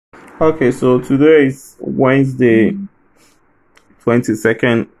Okay, so today is Wednesday,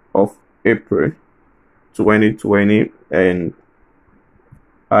 22nd of April 2020, and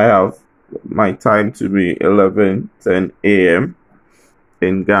I have my time to be 11:10 a.m.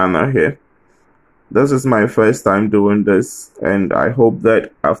 in Ghana here. This is my first time doing this, and I hope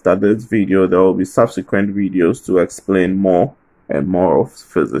that after this video there will be subsequent videos to explain more and more of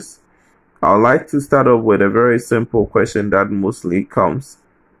physics. I would like to start off with a very simple question that mostly comes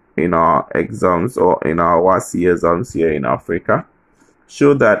in our exams or in our WASSCE exams here in Africa.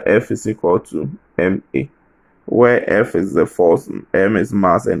 Show that F is equal to ma, where F is the force, m is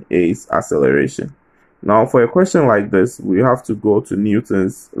mass, and a is acceleration. Now for a question like this, we have to go to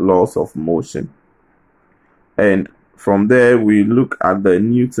Newton's laws of motion, and from there we look at the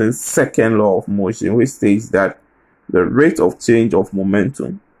Newton's second law of motion, which states that the rate of change of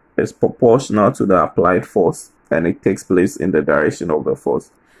momentum is proportional to the applied force, and it takes place in the direction of the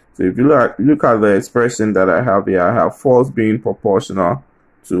force. So if you look at the expression that I have here, I have force being proportional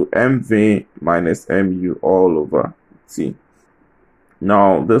to mv minus mu all over t.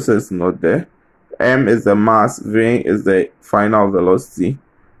 Now this is not there. M is the mass, v is the final velocity,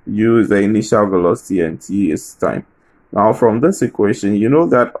 u is the initial velocity, and t is time. Now from this equation, you know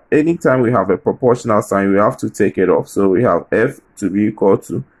that anytime we have a proportional sign, we have to take it off. So we have F to be equal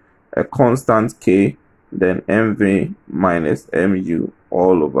to a constant k, then mv minus mu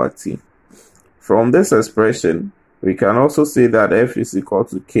all over t. From this expression, we can also say that F is equal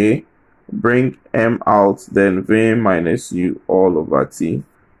to k, bring m out, then v minus u all over t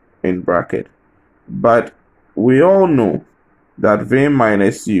in bracket. But we all know that v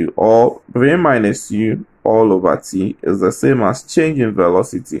minus u all over t is the same as change in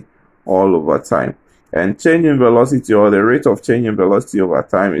velocity all over time. And change in velocity, or the rate of change in velocity over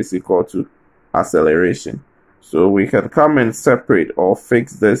time, is equal to acceleration. So we can come and separate or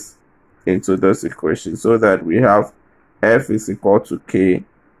fix this into this equation so that we have F is equal to k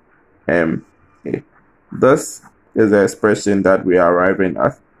m a. This is the expression that we are arriving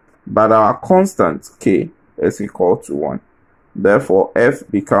at, but our constant k is equal to 1. Therefore, F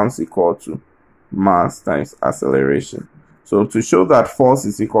becomes equal to mass times acceleration. So to show that force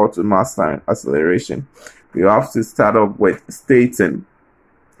is equal to mass times acceleration, you have to start off with stating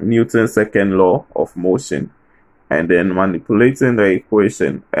Newton's second law of motion, and then manipulating the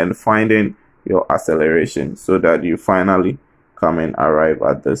equation and finding your acceleration so that you finally come and arrive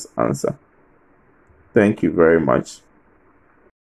at this answer. Thank you very much.